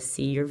everyone's going to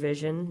see your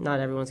vision. Not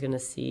everyone's going to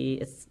see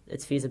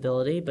its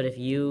feasibility. But if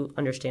you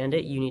understand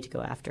it, you need to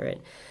go after it.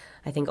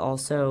 I think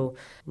also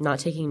not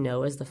taking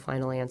no as the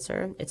final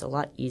answer. It's a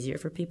lot easier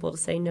for people to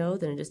say no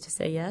than it is to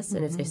say yes.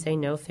 And if they say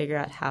no, figure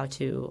out how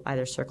to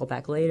either circle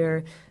back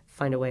later,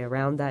 find a way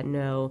around that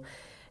no,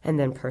 and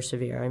then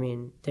persevere. I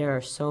mean, there are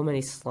so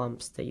many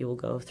slumps that you will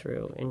go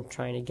through in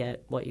trying to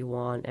get what you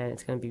want, and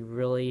it's going to be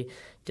really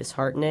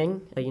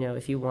disheartening. But,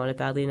 if you want it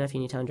badly enough, you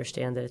need to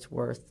understand that it's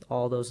worth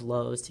all those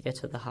lows to get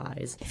to the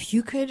highs. If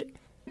you could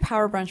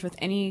power brunch with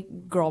any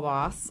girl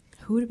boss,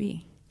 who would it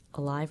be?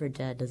 Alive or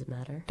dead, does it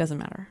matter? Doesn't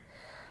matter.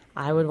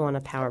 I would want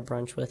to power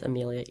brunch with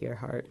Amelia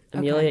Earhart.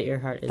 Amelia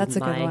Earhart is That's a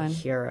good my one.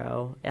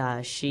 hero.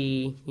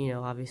 She,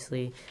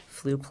 obviously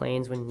flew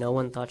planes when no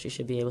one thought she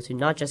should be able to,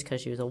 not just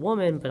because she was a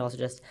woman, but also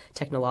just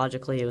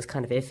technologically it was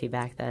kind of iffy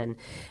back then.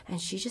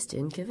 And she just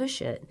didn't give a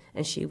shit.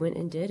 And she went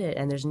and did it.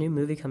 And there's a new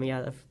movie coming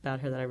out about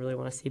her that I really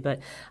want to see. But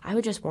I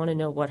would just want to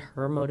know what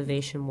her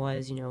motivation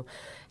was,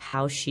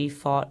 how she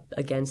fought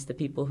against the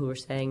people who were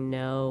saying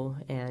no,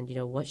 and,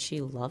 what she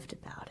loved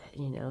about it.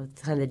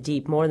 It's kind of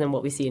deep, more than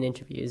what we see in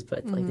interviews,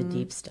 but like the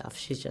deep stuff.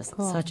 She's just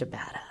such a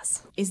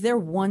badass. Is there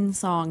one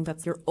song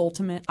that's your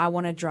ultimate, I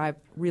want to drive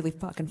really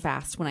fucking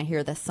fast when I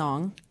hear this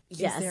song?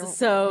 Yes.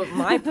 So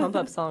my pump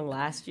up song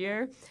last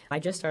year, I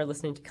just started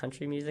listening to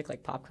country music,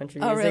 like pop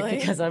country music, really?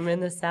 because I'm in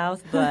the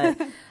South. But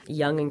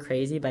 "Young and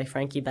Crazy" by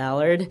Frankie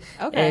Ballard.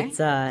 Okay. It's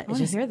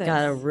just just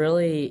got a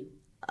really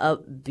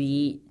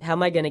upbeat. How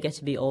am I going to get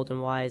to be old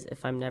and wise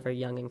if I'm never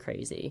young and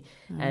crazy?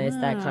 And it's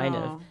that kind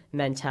of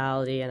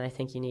mentality, and I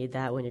think you need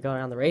that when you're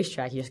going on the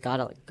racetrack. You just got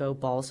to go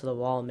balls to the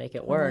wall and make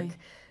it work. Totally.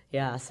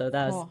 Yeah, so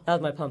that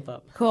was my pump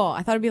up. Cool.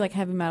 I thought it'd be like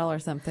heavy metal or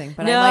something,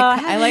 but No.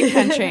 I like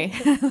country.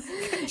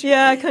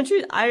 Yeah,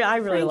 country. I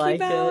really Frankie like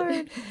Ballard.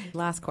 it.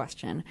 Last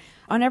question.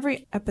 On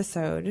every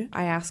episode,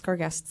 I ask our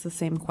guests the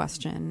same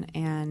question,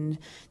 and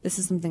this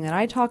is something that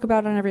I talk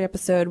about on every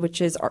episode, which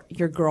is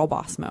your girl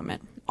boss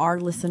moment. Our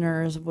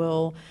listeners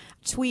will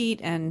tweet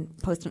and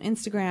post on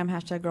Instagram,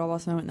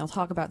 #girlbossmoment, and they'll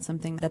talk about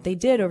something that they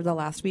did over the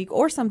last week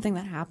or something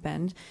that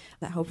happened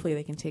that hopefully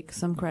they can take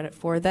some credit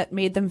for that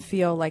made them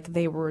feel like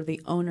they were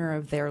the owner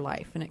of their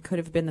life. And it could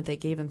have been that they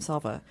gave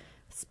themselves a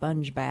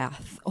sponge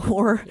bath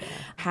or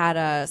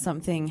had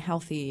something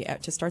healthy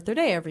to start their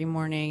day every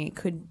morning. It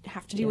could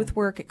have to do with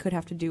work. It could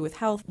have to do with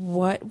health.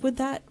 What would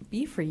that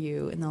be for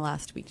you in the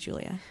last week,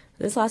 Julia?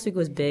 This last week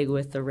was big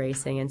with the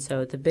racing, and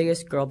so the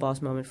biggest girl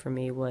boss moment for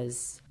me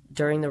was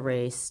during the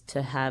race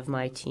to have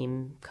my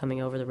team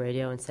coming over the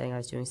radio and saying I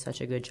was doing such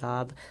a good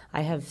job.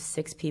 I have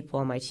 6 people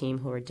on my team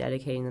who are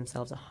dedicating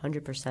themselves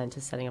 100%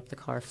 to setting up the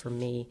car for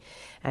me,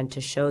 and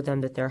to show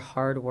them that their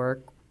hard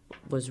work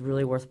was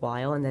really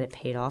worthwhile and that it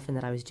paid off and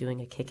that I was doing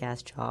a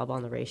kick-ass job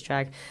on the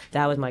racetrack.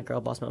 That was my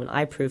girl boss moment.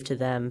 I proved to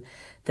them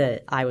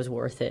that I was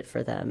worth it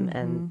for them,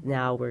 and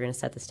now we're going to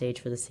set the stage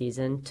for the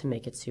season to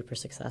make it super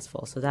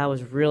successful. So that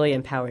was really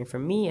empowering for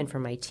me and for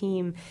my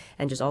team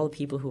and just all the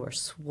people who are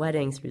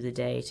sweating through the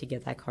day to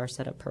get that car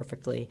set up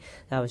perfectly.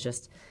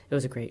 It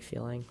was a great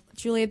feeling.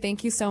 Julia,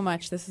 thank you so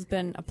much. This has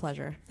been a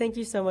pleasure. Thank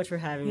you so much for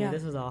having me.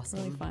 This was awesome.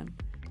 Really fun.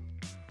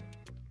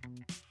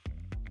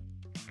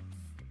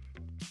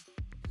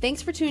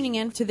 Thanks for tuning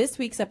in to this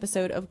week's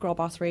episode of Girl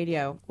Boss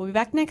Radio. We'll be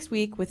back next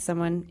week with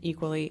someone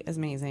equally as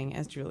amazing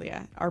as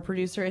Julia. Our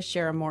producer is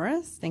Shara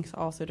Morris. Thanks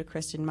also to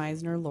Kristen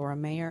Meisner, Laura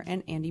Mayer,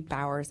 and Andy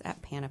Bowers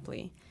at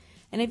Panoply.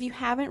 And if you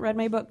haven't read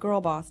my book,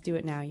 Girl Boss, do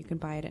it now. You can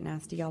buy it at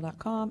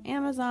nastygal.com,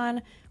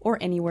 Amazon, or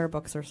anywhere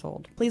books are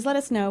sold. Please let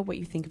us know what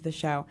you think of the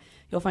show.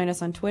 You'll find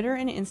us on Twitter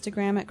and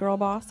Instagram at Girl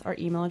Boss. Our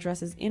email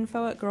address is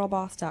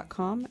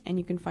info@girlboss.com, and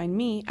you can find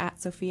me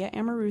at Sophia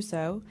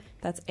Amoruso,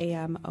 that's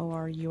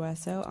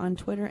AMORUSO, on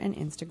Twitter and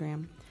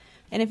Instagram.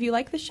 And if you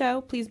like the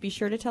show, please be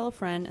sure to tell a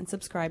friend and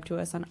subscribe to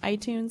us on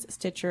iTunes,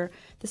 Stitcher,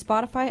 the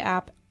Spotify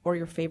app, or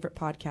your favorite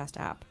podcast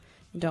app.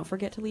 And don't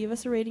forget to leave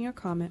us a rating or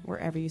comment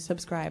wherever you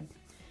subscribe.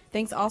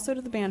 Thanks also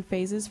to the band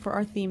Phases for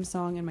our theme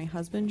song and my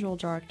husband Joel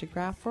Jarek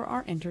DeGraff for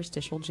our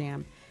interstitial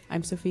jam.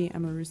 I'm Sophia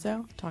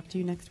Amoruso. Talk to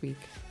you next week.